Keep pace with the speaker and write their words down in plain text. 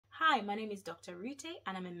Hi, my name is Dr. Rute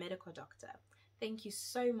and I'm a medical doctor. Thank you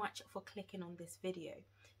so much for clicking on this video.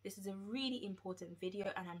 This is a really important video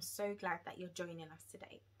and I'm so glad that you're joining us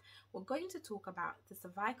today. We're going to talk about the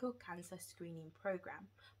Cervical Cancer Screening Program.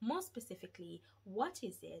 More specifically, what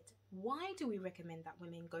is it? Why do we recommend that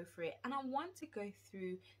women go for it? And I want to go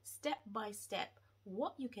through step by step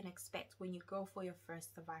what you can expect when you go for your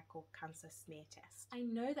first cervical cancer smear test. I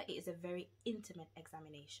know that it is a very intimate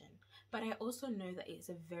examination, but I also know that it is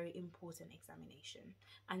a very important examination.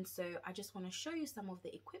 And so I just want to show you some of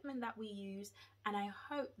the equipment that we use, and I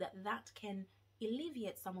hope that that can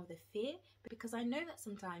alleviate some of the fear, because I know that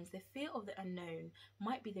sometimes the fear of the unknown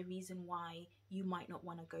might be the reason why you might not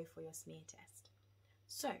want to go for your smear test.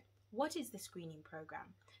 So, what is the screening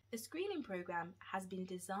program? The screening program has been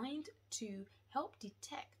designed to help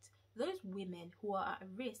detect those women who are at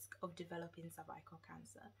risk of developing cervical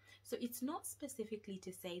cancer. So it's not specifically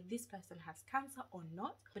to say this person has cancer or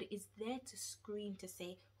not, but it is there to screen to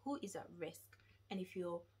say who is at risk. And if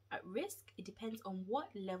you're at risk, it depends on what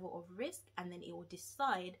level of risk, and then it will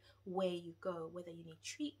decide where you go, whether you need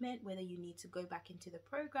treatment, whether you need to go back into the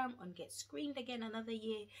program and get screened again another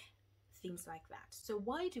year, things like that. So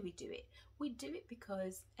why do we do it? We do it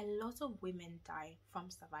because a lot of women die from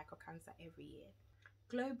cervical cancer every year.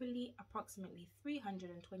 Globally, approximately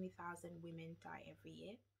 320,000 women die every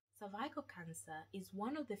year. Cervical cancer is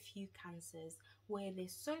one of the few cancers where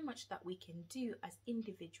there's so much that we can do as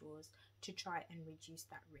individuals to try and reduce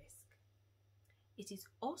that risk. It is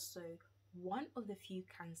also one of the few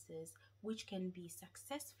cancers which can be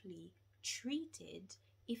successfully treated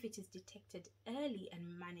if it is detected early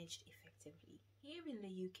and managed effectively. Here in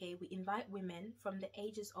the UK, we invite women from the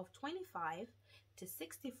ages of 25 to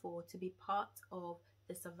 64 to be part of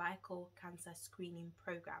the Cervical Cancer Screening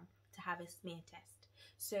Program to have a smear test.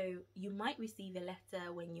 So you might receive a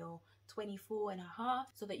letter when you're 24 and a half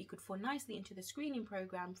so that you could fall nicely into the screening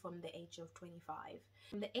program from the age of 25.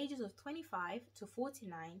 From the ages of 25 to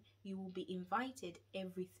 49, you will be invited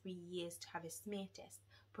every 3 years to have a smear test,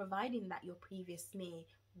 providing that your previous smear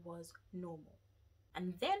was normal.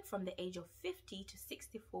 And then from the age of 50 to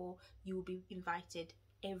 64, you will be invited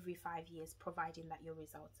every 5 years, providing that your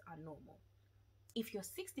results are normal. If you're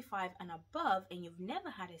 65 and above and you've never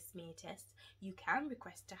had a smear test, you can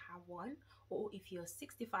request to have one. Or if you're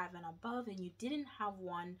 65 and above and you didn't have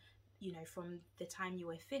one, from the time you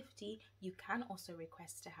were 50, you can also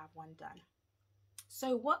request to have one done.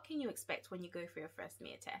 So what can you expect when you go for your first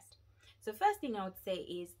smear test? So first thing I would say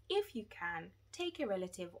is, if you can, take a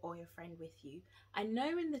relative or your friend with you. I know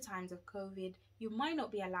in the times of COVID, you might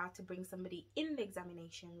not be allowed to bring somebody in the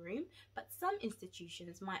examination room, but some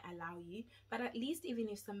institutions might allow you. But at least even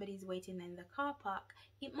if somebody's waiting in the car park,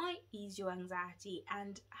 it might ease your anxiety,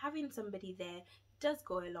 and having somebody there does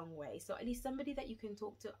go a long way. So at least somebody that you can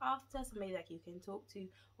talk to after, somebody that you can talk to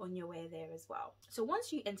on your way there as well. So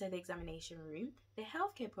once you enter the examination room, the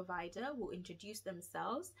healthcare provider will introduce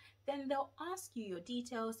themselves. Then they'll ask you your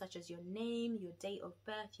details such as your name, your date of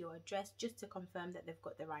birth, your address, just to confirm that they've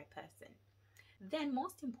got the right person. Then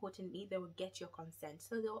most importantly, they will get your consent.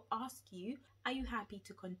 So they'll ask you, are you happy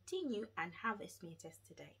to continue and have a smear test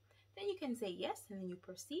today? Then you can say yes, and then you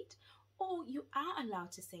proceed. Or you are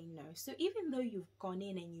allowed to say no. So even though you've gone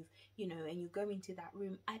in and you go into that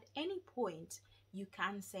room, at any point you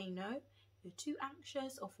can say no. You're too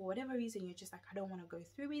anxious, or for whatever reason you're just like, I don't want to go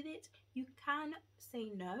through with it, you can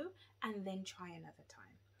say no and then try another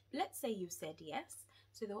time. Let's say you've said yes,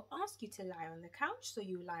 so they'll ask you to lie on the couch, so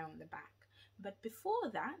you lie on the back. But before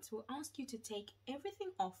that, we'll ask you to take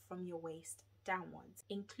everything off from your waist downwards,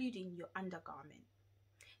 including your undergarment.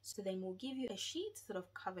 So then we'll give you a sheet to sort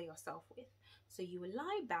of cover yourself with. So you will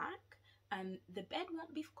lie back, and the bed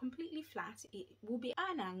won't be completely flat, it will be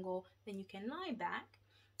at an angle. Then you can lie back,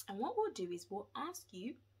 and what we'll do is we'll ask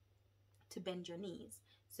you to bend your knees.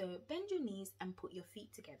 So bend your knees and put your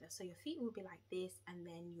feet together. So your feet will be like this, and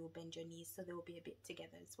then you'll bend your knees so they will be a bit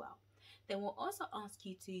together as well. Then we'll also ask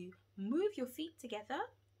you to move your feet together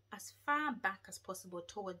as far back as possible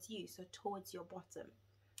towards you, so towards your bottom,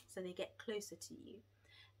 so they get closer to you.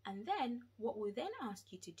 And then what we'll then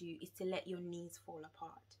ask you to do is to let your knees fall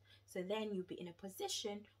apart. So then you'll be in a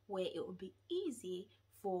position where it will be easy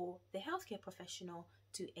for the healthcare professional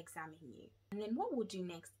to examine you. And then what we'll do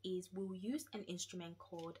next is we'll use an instrument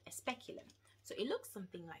called a speculum. So it looks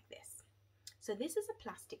something like this. So this is a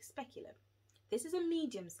plastic speculum. This is a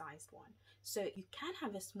medium-sized one. So you can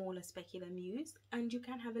have a smaller speculum used, and you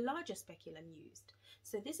can have a larger speculum used.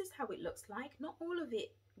 So this is how it looks like. Not all of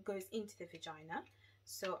it goes into the vagina.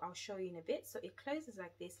 So I'll show you in a bit. So it closes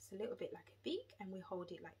like this. It's a little bit like a beak, and we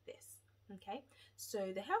hold it like this. Okay,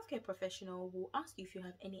 so the healthcare professional will ask you if you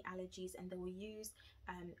have any allergies, and they will use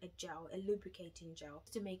a gel, a lubricating gel,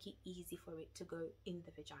 to make it easy for it to go in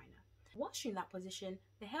the vagina. Once you're in that position,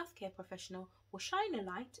 the healthcare professional will shine a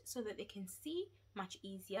light so that they can see much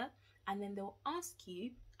easier, and then they'll ask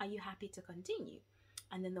you, are you happy to continue?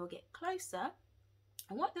 And then they'll get closer.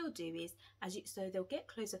 And what they'll do is, so they'll get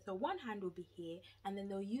closer, so one hand will be here, and then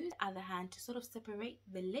they'll use the other hand to sort of separate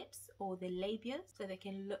the lips or the labia so they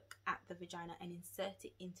can look at the vagina and insert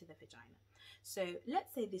it into the vagina. So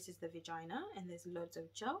let's say this is the vagina and there's loads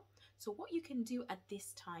of gel. So what you can do at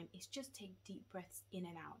this time is just take deep breaths in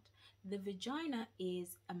and out. The vagina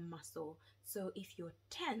is a muscle, so if you're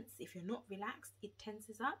tense, if you're not relaxed, it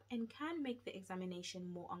tenses up and can make the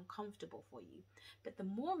examination more uncomfortable for you. But the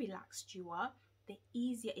more relaxed you are, the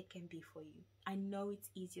easier it can be for you. I know it's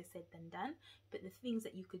easier said than done, but the things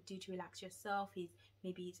that you could do to relax yourself is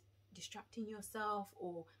maybe distracting yourself,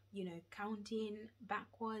 or counting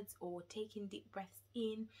backwards, or taking deep breaths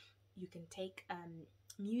in. You can take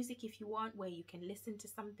music if you want, where you can listen to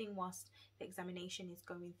something whilst the examination is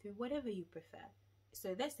going through, whatever you prefer.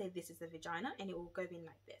 So let's say this is the vagina and it will go in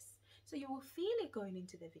like this. So you will feel it going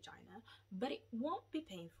into the vagina, but it won't be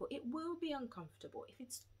painful. It will be uncomfortable. If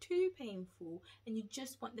it's too painful and you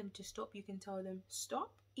just want them to stop, you can tell them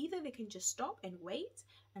stop. Either they can just stop and wait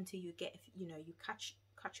until you get, you catch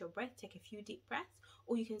your breath, take a few deep breaths,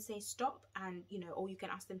 or you can say stop, and or you can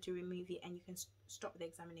ask them to remove it and you can stop the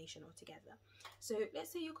examination altogether. So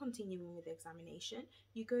let's say you're continuing with the examination,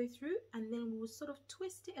 you go through, and then we'll sort of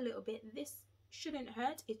twist it a little bit. This shouldn't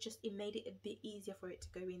hurt, it made it a bit easier for it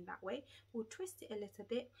to go in that way. We'll twist it a little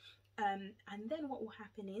bit, and then what will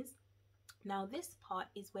happen is, now this part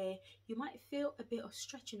is where you might feel a bit of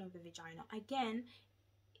stretching of the vagina. Again,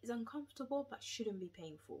 it's uncomfortable but shouldn't be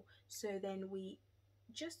painful. So then we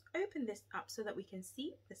just open this up so that we can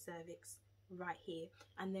see the cervix right here,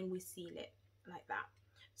 and then we seal it like that.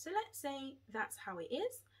 So let's say that's how it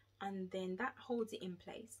is, and then that holds it in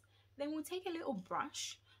place. Then we'll take a little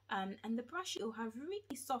brush, and the brush will have really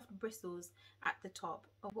soft bristles at the top.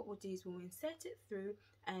 Or what we'll do is we'll insert it through,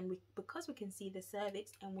 and because we can see the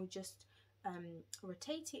cervix, and we'll just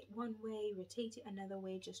rotate it one way, rotate it another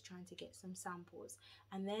way, just trying to get some samples,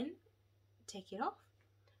 and then take it off,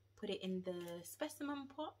 put it in the specimen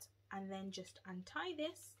pot, and then just untie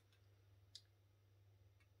this,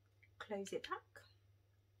 close it back,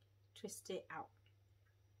 twist it out,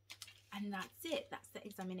 and that's it. That's the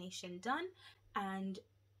examination done. And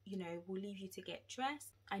we'll leave you to get dressed.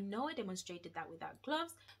 I know I demonstrated that without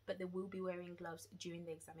gloves, but they will be wearing gloves during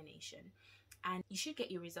the examination, and you should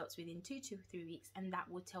get your results within 2 to 3 weeks, and that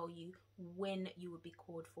will tell you when you will be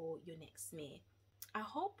called for your next smear. I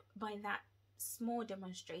hope by that small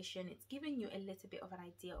demonstration it's given you a little bit of an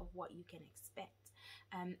idea of what you can expect,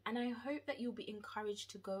 and I hope that you'll be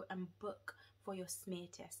encouraged to go and book for your smear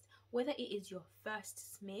test. Whether it is your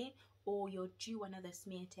first smear or you're due another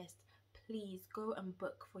smear test, please go and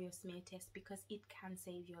book for your smear test, because it can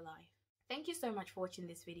save your life. Thank you so much for watching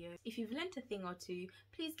this video. If you've learned a thing or two,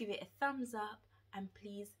 please give it a thumbs up, and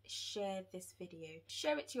please share this video.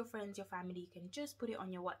 Share it to your friends, your family. You can just put it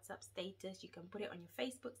on your WhatsApp status, you can put it on your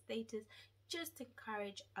Facebook status. Just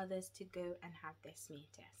encourage others to go and have their smear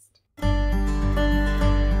test.